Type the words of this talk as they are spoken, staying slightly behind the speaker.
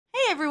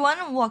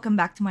everyone, welcome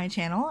back to my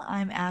channel.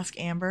 I'm Ask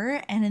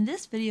Amber, and in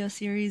this video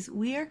series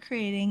we are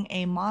creating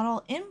a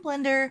model in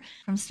Blender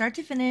from start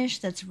to finish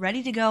that's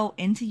ready to go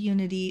into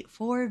Unity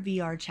for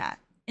VRCHat.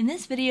 In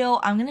this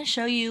video I'm going to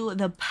show you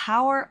the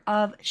power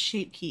of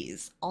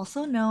Shapekeys,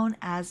 also known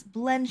as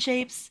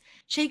Blendshapes.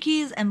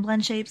 Shapekeys and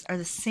Blendshapes are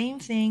the same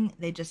thing,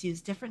 they just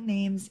use different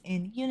names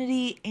in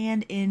Unity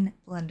and in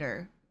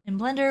Blender. In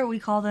Blender, we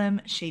call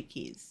them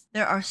Shapekeys.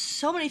 There are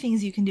so many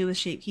things you can do with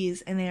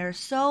Shapekeys, and they are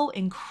so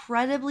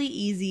incredibly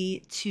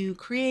easy to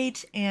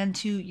create and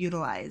to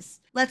utilize.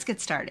 Let's get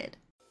started.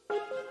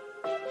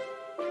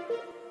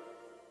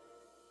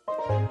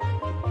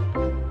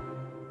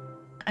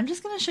 I'm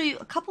just going to show you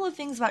a couple of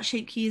things about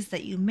Shapekeys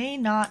that you may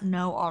not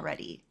know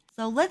already.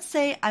 So let's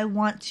say I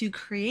want to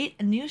create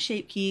a new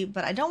Shapekey,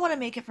 but I don't want to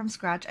make it from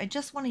scratch. I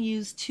just want to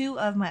use two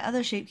of my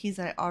other Shapekeys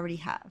that I already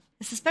have.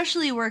 This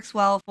especially works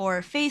well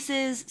for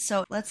faces,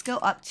 so let's go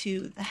up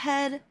to the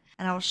head,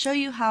 and I'll show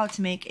you how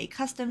to make a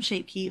custom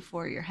Shapekey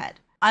for your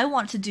head. I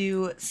want to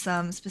do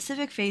some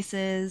specific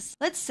faces.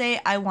 Let's say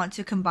I want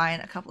to combine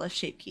a couple of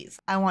Shapekeys.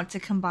 I want to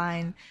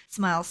combine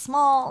Smile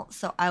Small,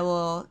 so I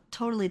will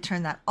totally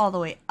turn that all the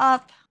way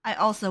up. I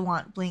also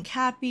want Blink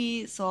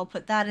Happy, so I'll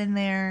put that in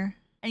there.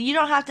 And you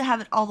don't have to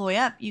have it all the way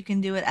up, you can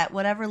do it at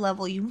whatever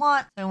level you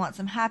want. So I want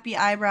some happy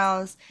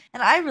eyebrows,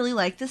 and I really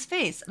like this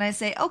face. And I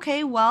say,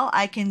 okay, well,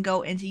 I can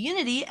go into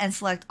Unity and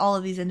select all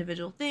of these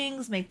individual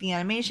things, make the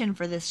animation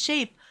for this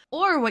shape.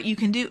 Or what you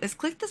can do is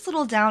click this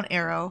little down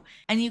arrow,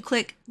 and you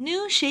click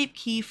New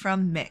Shapekey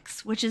from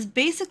Mix, which is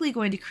basically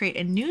going to create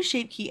a new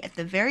Shapekey at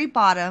the very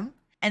bottom.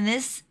 And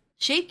this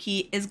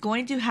Shapekey is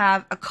going to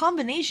have a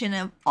combination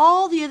of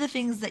all the other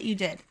things that you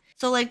did.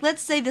 So like,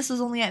 let's say this was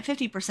only at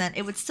 50%,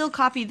 it would still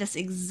copy this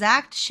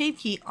exact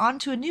Shapekey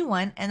onto a new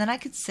one, and then I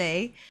could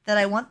say that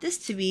I want this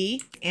to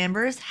be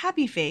Amber's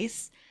happy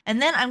face,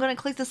 and then I'm going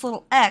to click this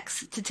little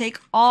X to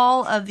take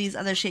all of these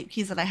other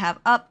Shapekeys that I have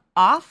up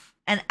off,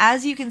 and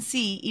as you can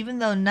see, even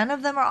though none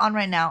of them are on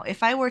right now,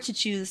 if I were to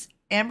choose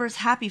Amber's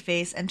happy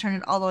face and turn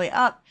it all the way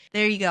up,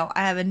 there you go.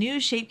 I have a new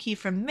Shapekey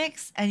from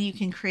Mix, and you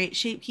can create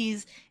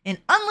Shapekeys in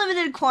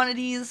unlimited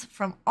quantities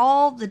from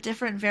all the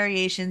different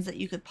variations that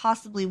you could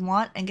possibly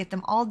want and get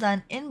them all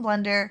done in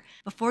Blender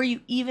before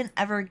you even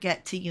ever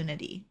get to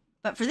Unity.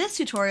 But for this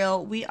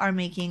tutorial, we are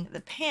making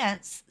the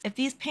pants. If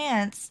these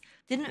pants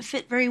didn't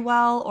fit very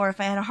well, or if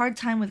I had a hard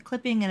time with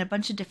clipping in a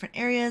bunch of different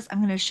areas, I'm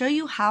going to show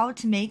you how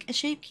to make a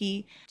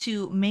Shapekey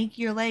to make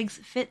your legs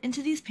fit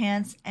into these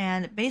pants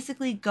and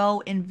basically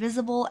go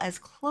invisible as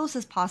close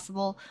as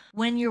possible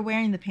when you're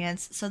wearing the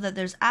pants so that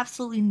there's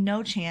absolutely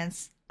no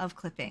chance of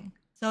clipping.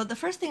 So the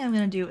first thing I'm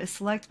going to do is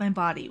select my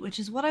body, which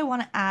is what I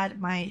want to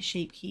add my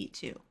Shapekey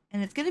to.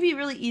 And it's going to be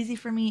really easy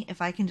for me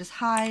if I can just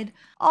hide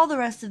all the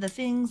rest of the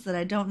things that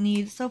I don't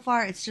need. So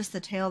far, it's just the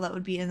tail that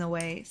would be in the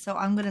way. So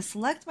I'm going to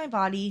select my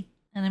body,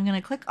 and I'm going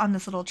to click on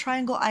this little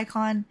triangle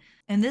icon,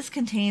 and this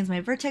contains my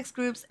vertex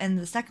groups, and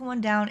the second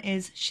one down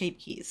is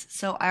Shapekeys.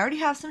 So I already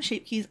have some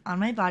Shapekeys on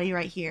my body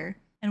right here,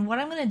 and what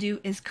I'm going to do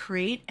is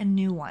create a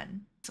new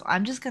one. So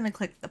I'm just going to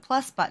click the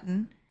plus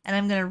button, and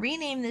I'm going to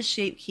rename this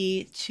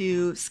Shapekey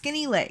to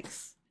Skinny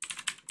Legs,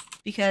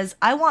 because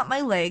I want my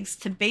legs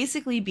to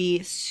basically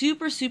be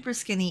super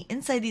skinny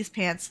inside these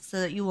pants so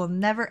that you will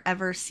never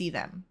ever see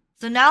them.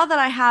 So now that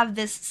I have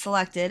this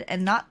selected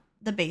and not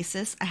the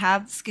basis, I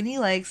have skinny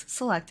legs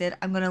selected,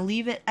 I'm going to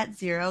leave it at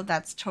 0.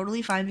 That's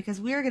totally fine because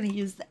we are going to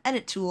use the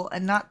edit tool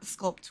and not the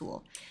sculpt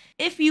tool.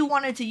 If you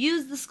wanted to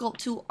use the sculpt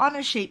tool on a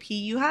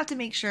Shapekey, you have to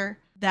make sure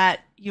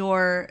that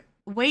your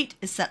weight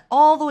is set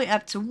all the way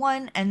up to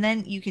 1, and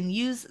then you can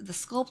use the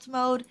sculpt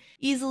mode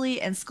easily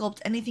and sculpt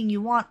anything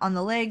you want on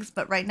the legs,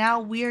 but right now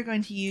we are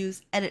going to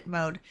use edit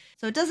mode.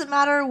 So it doesn't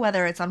matter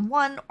whether it's on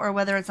 1 or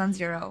whether it's on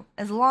 0,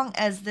 as long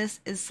as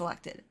this is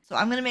selected. So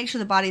I'm going to make sure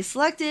the body is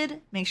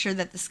selected, make sure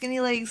that the skinny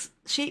legs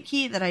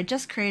Shapekey that I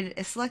just created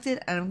is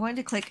selected, and I'm going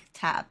to click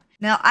tab.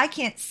 Now I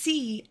can't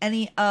see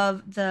any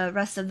of the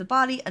rest of the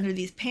body under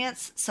these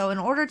pants, so in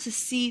order to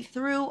see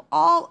through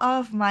all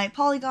of my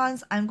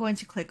polygons, I'm going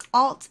to click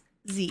Alt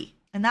Z,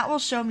 and that will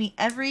show me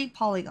every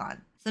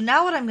polygon. So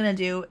now what I'm going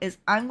to do is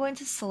I'm going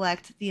to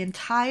select the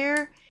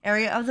entire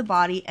area of the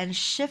body and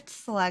shift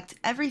select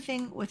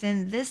everything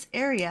within this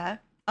area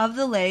of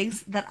the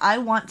legs that I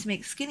want to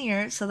make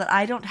skinnier so that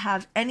I don't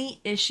have any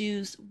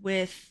issues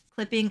with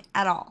clipping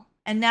at all.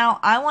 And now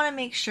I want to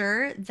make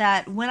sure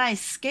that when I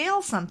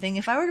scale something,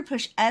 if I were to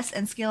push S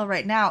and scale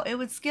right now, it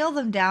would scale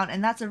them down,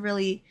 and that's a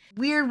really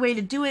weird way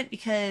to do it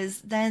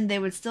because then they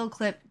would still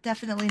clip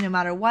definitely no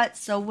matter what.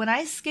 So when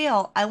I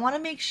scale, I want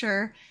to make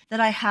sure that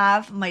I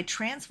have my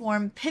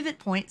transform pivot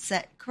point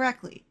set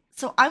correctly.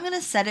 So I'm going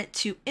to set it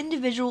to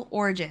individual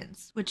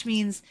origins, which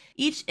means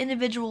each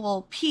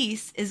individual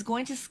piece is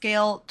going to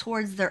scale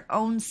towards their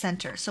own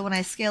center. So when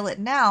I scale it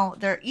now,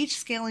 they're each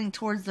scaling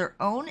towards their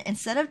own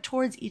instead of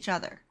towards each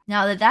other.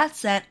 Now that that's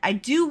set, I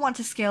do want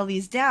to scale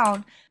these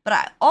down, but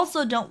I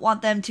also don't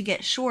want them to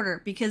get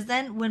shorter because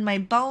then when my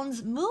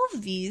bones move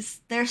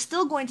these, they're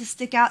still going to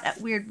stick out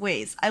at weird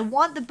ways. I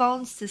want the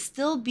bones to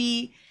still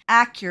be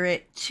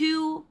accurate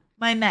to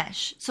my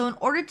mesh. So in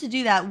order to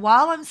do that,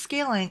 while I'm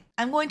scaling,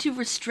 I'm going to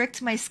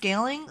restrict my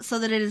scaling so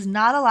that it is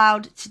not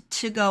allowed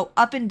to go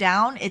up and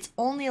down. It's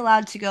only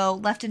allowed to go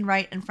left and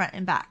right and front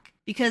and back,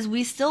 because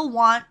we still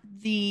want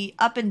the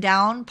up and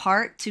down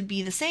part to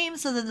be the same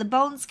so that the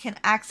bones can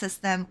access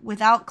them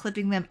without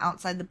clipping them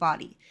outside the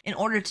body. In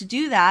order to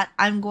do that,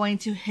 I'm going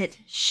to hit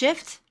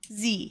Shift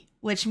Z,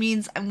 which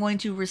means I'm going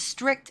to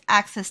restrict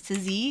access to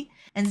Z,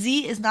 and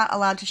Z is not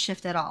allowed to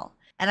shift at all.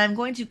 And I'm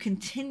going to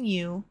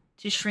continue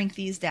to shrink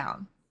these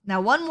down. Now,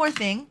 one more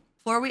thing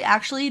before we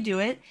actually do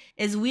it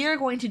is we are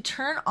going to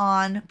turn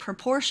on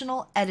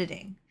proportional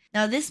editing.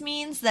 Now, this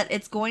means that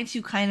it's going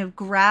to kind of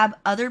grab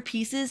other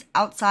pieces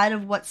outside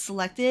of what's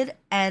selected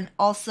and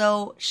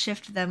also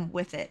shift them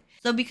with it.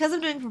 So because I'm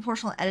doing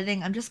proportional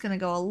editing, I'm just going to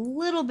go a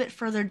little bit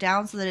further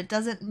down so that it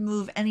doesn't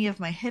move any of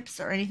my hips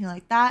or anything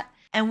like that.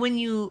 And when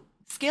you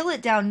scale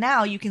it down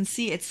now, you can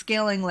see it's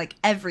scaling like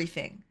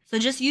everything. So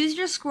just use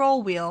your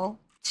scroll wheel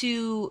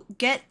to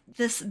get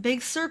this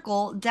big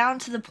circle down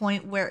to the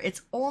point where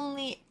it's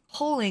only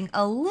pulling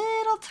a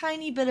little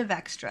tiny bit of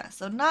extra.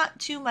 So not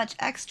too much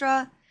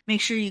extra.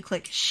 Make sure you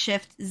click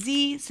Shift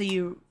Z so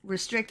you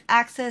restrict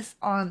access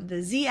on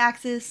the Z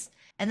axis.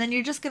 And then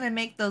you're just going to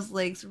make those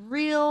legs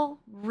real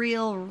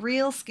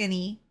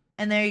skinny.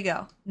 And there you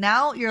go.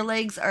 Now your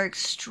legs are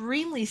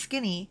extremely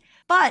skinny.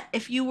 But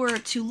if you were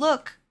to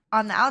look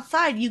on the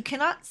outside, you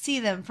cannot see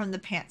them from the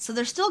pants. So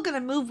they're still going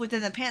to move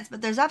within the pants,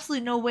 but there's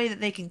absolutely no way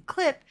that they can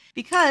clip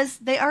because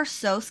they are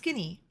so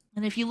skinny.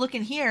 And if you look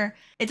in here,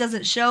 it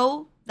doesn't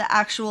show the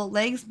actual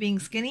legs being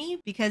skinny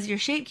because your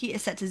shape key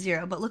is set to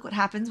 0. But look what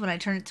happens when I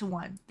turn it to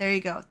 1. There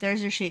you go.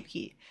 There's your shape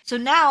key. So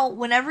now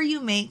whenever you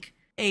make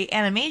a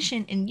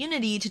animation in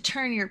Unity to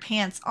turn your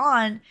pants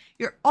on,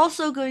 you're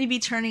also going to be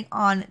turning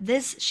on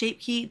this shape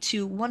key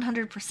to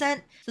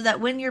 100% so that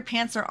when your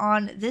pants are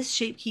on, this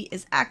shape key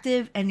is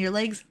active and your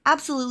legs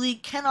absolutely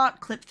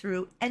cannot clip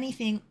through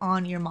anything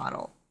on your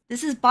model.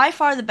 This is by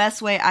far the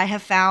best way I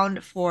have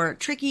found for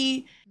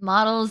tricky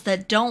models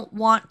that don't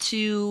want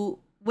to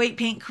weight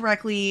paint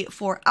correctly,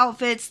 for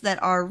outfits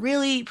that are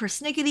really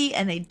persnickety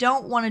and they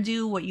don't want to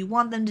do what you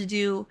want them to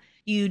do.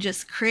 You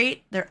just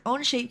create their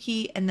own shape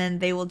key and then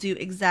they will do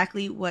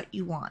exactly what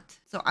you want.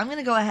 So I'm going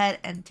to go ahead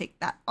and take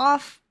that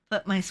off,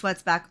 put my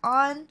sweats back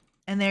on,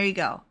 and there you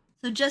go.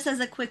 So just as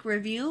a quick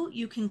review,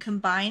 you can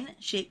combine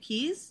shape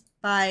keys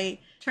by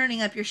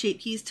turning up your shape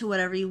keys to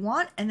whatever you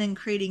want and then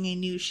creating a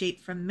new shape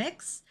from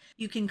mix.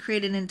 You can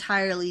create an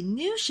entirely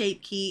new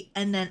shape key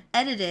and then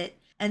edit it,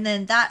 and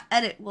then that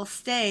edit will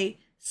stay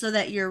so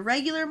that your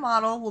regular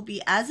model will be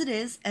as it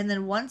is, and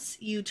then once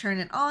you turn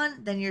it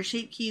on, then your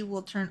shape key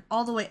will turn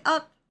all the way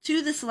up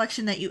to the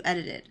selection that you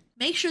edited.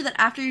 Make sure that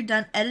after you're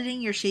done editing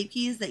your shape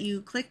keys that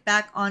you click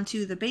back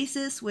onto the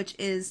basis, which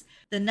is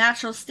the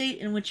natural state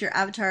in which your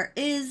avatar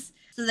is,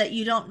 so that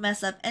you don't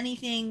mess up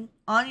anything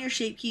on your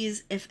shape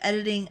keys if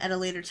editing at a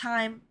later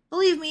time.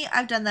 Believe me,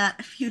 I've done that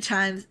a few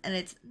times and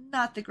it's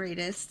not the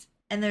greatest.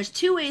 And there's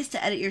two ways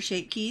to edit your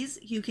shape keys.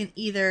 You can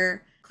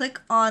either click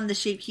on the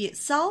shape key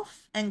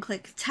itself and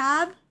click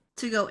tab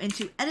to go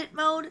into edit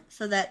mode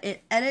so that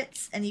it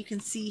edits, and you can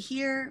see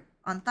here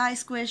on thigh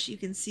squish, you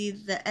can see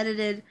the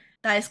edited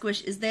thigh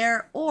squish is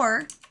there.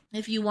 Or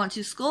if you want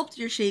to sculpt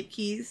your shape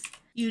keys,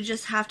 you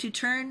just have to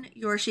turn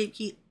your shape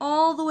key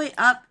all the way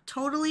up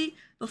totally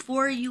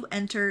before you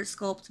enter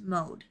sculpt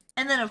mode.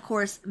 And then of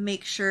course,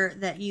 make sure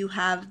that you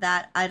have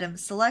that item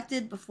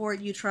selected before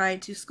you try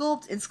to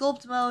sculpt in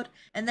sculpt mode,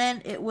 and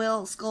then it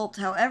will sculpt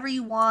however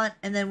you want.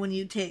 And then when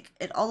you take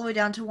it all the way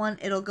down to 1,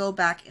 it'll go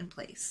back in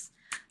place.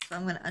 So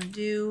I'm going to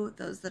undo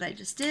those that I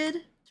just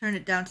did, turn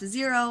it down to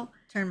 0,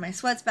 turn my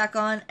sweats back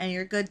on, and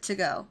you're good to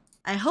go.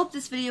 I hope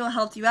this video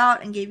helped you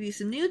out and gave you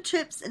some new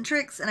tips and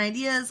tricks and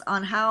ideas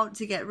on how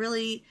to get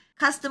really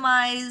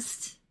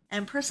customized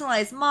and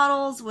personalized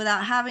models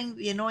without having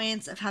the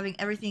annoyance of having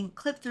everything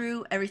clip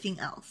through everything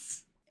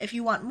else. If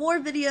you want more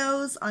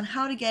videos on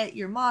how to get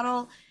your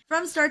model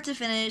from start to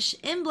finish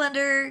in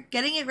Blender,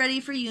 getting it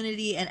ready for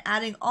Unity, and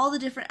adding all the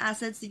different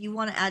assets that you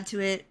want to add to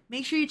it,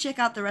 make sure you check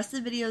out the rest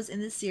of the videos in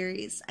this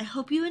series. I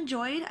hope you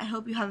enjoyed. I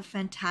hope you have a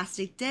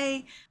fantastic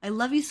day. I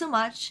love you so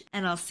much,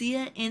 and I'll see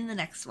you in the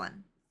next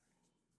one.